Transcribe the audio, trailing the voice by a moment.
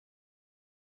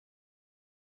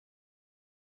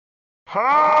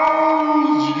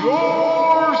How's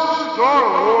your Star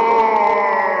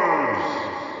Wars?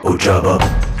 Ojaba.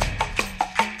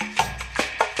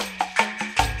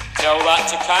 Tell that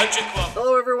to Country Club.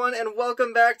 Hello everyone and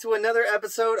welcome back to another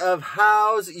episode of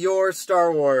How's Your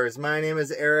Star Wars? My name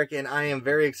is Eric and I am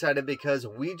very excited because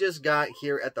we just got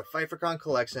here at the PfeifferCon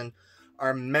Collection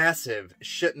our massive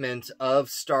shipment of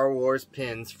Star Wars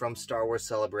pins from Star Wars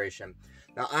Celebration.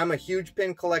 Now I'm a huge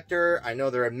pin collector. I know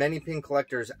there are many pin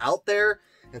collectors out there,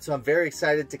 and so I'm very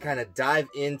excited to kind of dive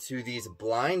into these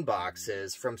blind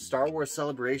boxes from Star Wars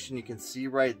Celebration. You can see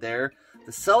right there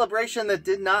the celebration that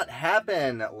did not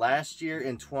happen last year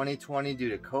in 2020 due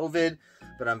to COVID,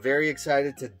 but I'm very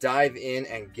excited to dive in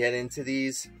and get into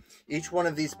these. Each one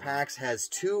of these packs has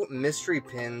 2 mystery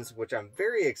pins, which I'm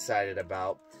very excited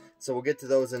about. So we'll get to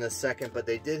those in a second, but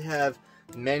they did have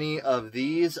many of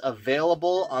these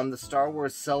available on the Star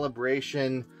Wars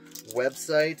Celebration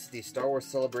website, the Star Wars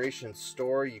Celebration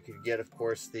store. You could get, of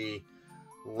course, the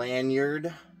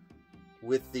lanyard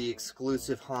with the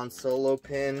exclusive Han Solo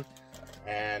pin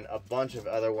and a bunch of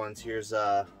other ones. Here's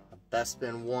a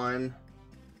Bespin one.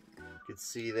 You can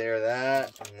see there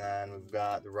that. And then we've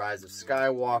got the Rise of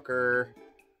Skywalker.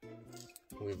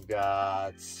 We've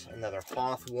got another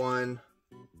Hoth one.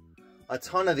 A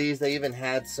ton of these. They even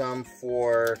had some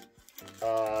for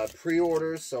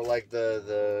pre-orders. So like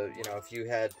the you know, if you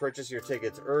had purchased your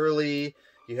tickets early,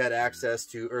 you had access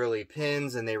to early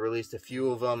pins, and they released a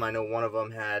few of them. I know one of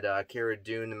them had Cara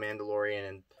Dune, the Mandalorian,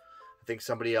 and I think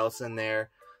somebody else in there.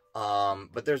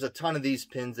 But there's a ton of these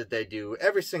pins that they do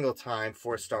every single time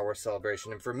for Star Wars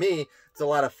Celebration. And for me, it's a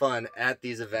lot of fun at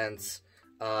these events,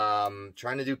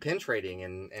 trying to do pin trading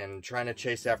and trying to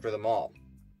chase after them all.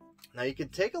 Now you can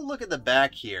take a look at the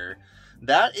back here.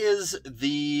 That is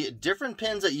the different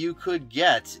pins that you could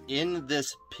get in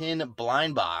this pin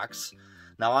blind box.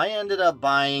 Now I ended up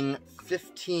buying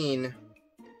 15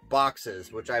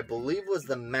 boxes, which I believe was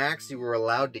the max you were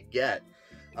allowed to get.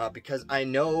 Because I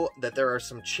know that there are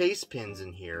some chase pins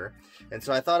in here, and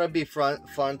so I thought it'd be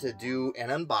fun to do an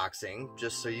unboxing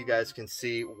just so you guys can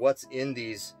see what's in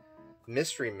these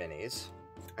mystery minis.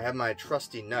 I have my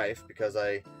trusty knife because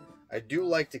I do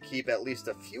like to keep at least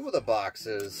a few of the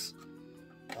boxes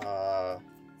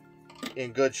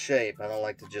in good shape. I don't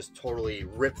like to just totally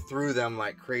rip through them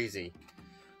like crazy,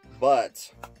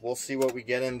 but we'll see what we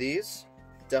get in these.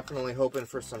 Definitely hoping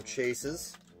for some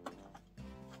chases.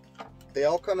 They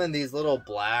all come in these little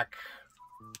black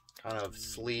kind of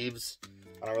sleeves.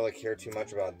 I don't really care too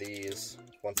much about these.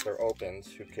 Once they're opened,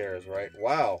 who cares, right?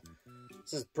 Wow,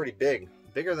 this is pretty big.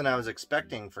 Bigger than I was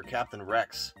expecting for Captain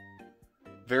Rex.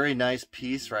 Very nice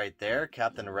piece right there.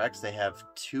 Captain Rex, they have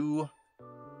 2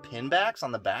 pin backs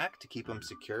on the back to keep them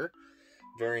secure.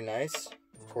 Very nice.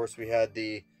 Of course, we had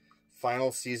the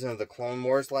final season of the Clone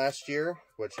Wars last year,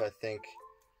 which I think,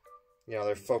 you know,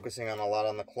 they're focusing on a lot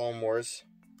on the Clone Wars,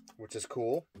 which is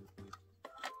cool.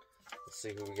 Let's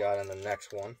see who we got in the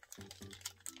next one.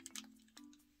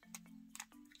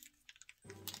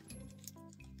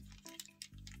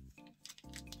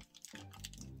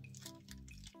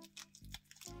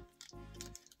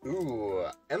 Ooh,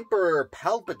 Emperor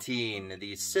Palpatine,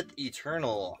 the Sith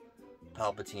Eternal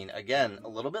Palpatine. Again, a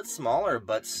little bit smaller,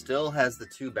 but still has the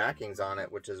 2 backings on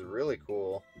it, which is really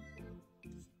cool.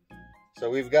 So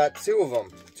we've got 2 of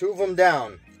them. 2 of them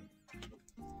down.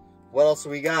 What else do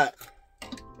we got?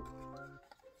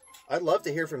 I'd love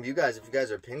to hear from you guys if you guys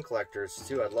are pin collectors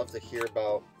too. I'd love to hear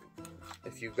about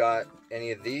if you got any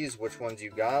of these, which ones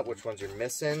you got, which ones you're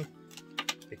missing.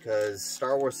 Because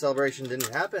Star Wars Celebration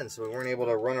didn't happen, so we weren't able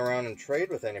to run around and trade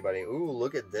with anybody. Ooh,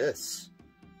 look at this.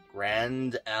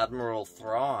 Grand Admiral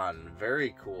Thrawn.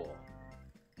 Very cool.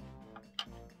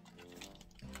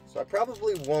 So I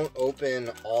probably won't open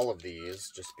all of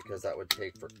these, just because that would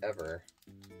take forever.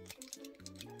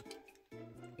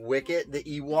 Wicket the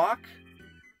Ewok.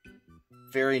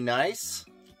 Very nice.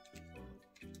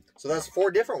 So that's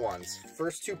 4 different ones.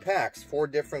 First 2 packs, 4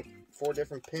 different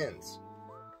pins.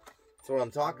 That's what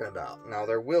I'm talking about. Now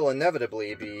there will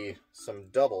inevitably be some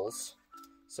doubles,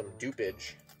 some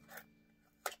dupage.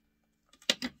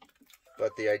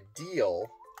 But the ideal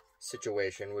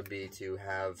situation would be to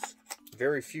have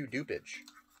very few dupage.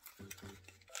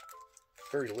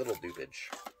 Very little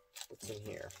dupage. What's in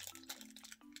here?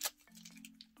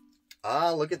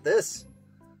 Ah, look at this.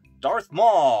 Darth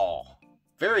Maul.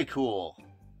 Very cool.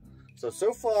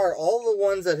 So far, all the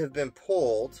ones that have been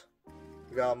pulled,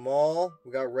 we got Maul,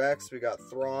 we got Rex, we got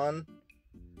Thrawn,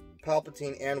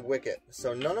 Palpatine, and Wicket.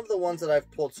 So none of the ones that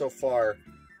I've pulled so far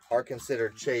are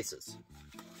considered chases.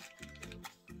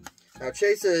 Now,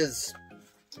 chases,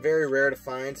 very rare to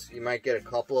find. You might get a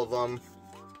couple of them.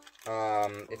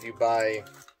 if you buy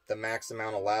the max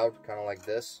amount allowed, kind of like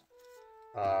this.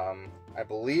 I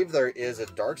believe there is a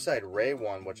Darkside Ray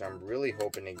one, which I'm really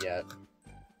hoping to get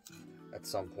at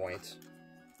some point.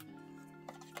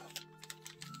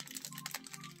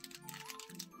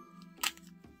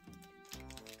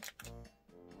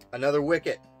 Another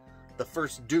Wicket, the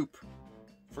first dupe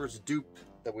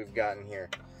that we've gotten here.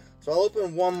 So I'll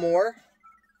open one more,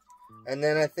 and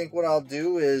then I think what I'll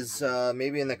do is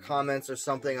maybe in the comments or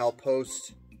something I'll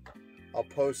post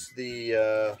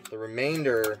the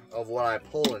remainder of what I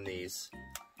pull in these.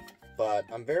 But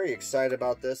I'm very excited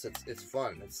about this. It's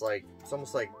fun. It's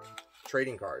almost like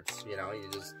trading cards. You know, you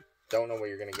just don't know what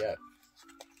you're gonna get.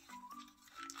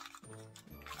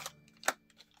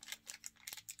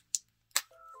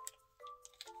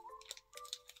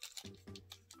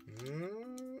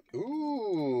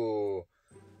 Ooh.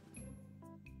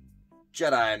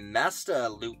 Jedi Master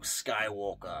Luke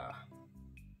Skywalker.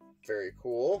 Very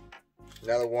cool.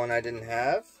 Another one I didn't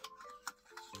have.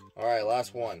 Alright,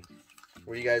 last one.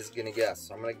 What are you guys gonna guess?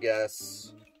 I'm gonna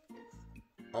guess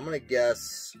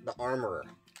the Armorer.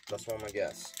 That's what I'm gonna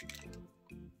guess.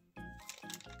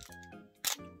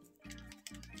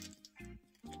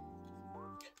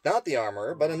 Not the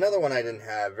Armorer, but another one I didn't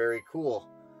have. Very cool.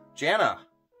 Janna.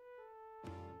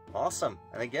 Awesome.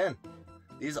 And again,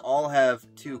 these all have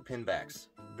 2 pinbacks.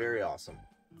 Very awesome.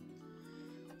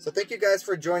 So thank you guys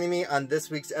for joining me on this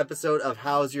week's episode of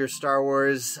How's Your Star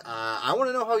Wars. I want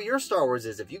to know how your Star Wars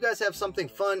is. If you guys have something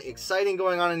fun, exciting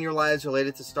going on in your lives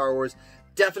related to Star Wars,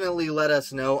 definitely let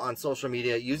us know on social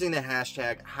media using the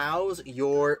hashtag How's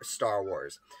Your Star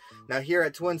Wars. Now here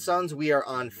at Twin Suns, we are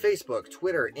on Facebook,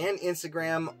 Twitter, and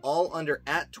Instagram, all under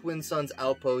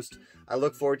 @TwinSunsOutpost. I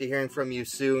look forward to hearing from you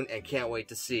soon and can't wait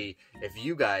to see if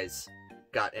you guys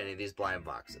got any of these blind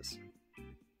boxes.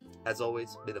 As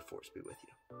always, may the Force be with you.